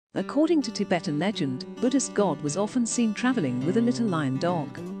According to Tibetan legend, Buddhist god was often seen traveling with a little lion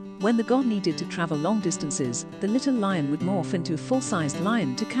dog. When the god needed to travel long distances, the little lion would morph into a full-sized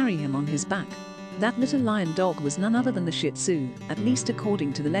lion to carry him on his back. That little lion dog was none other than the Shih Tzu, at least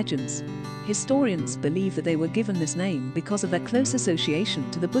according to the legends. Historians believe that they were given this name because of their close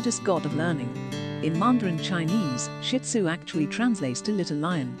association to the Buddhist god of learning. In Mandarin Chinese, Shih Tzu actually translates to little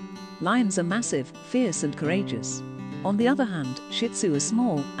lion. Lions are massive, fierce and courageous. On the other hand, Shih Tzu is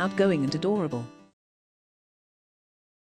small, outgoing and adorable.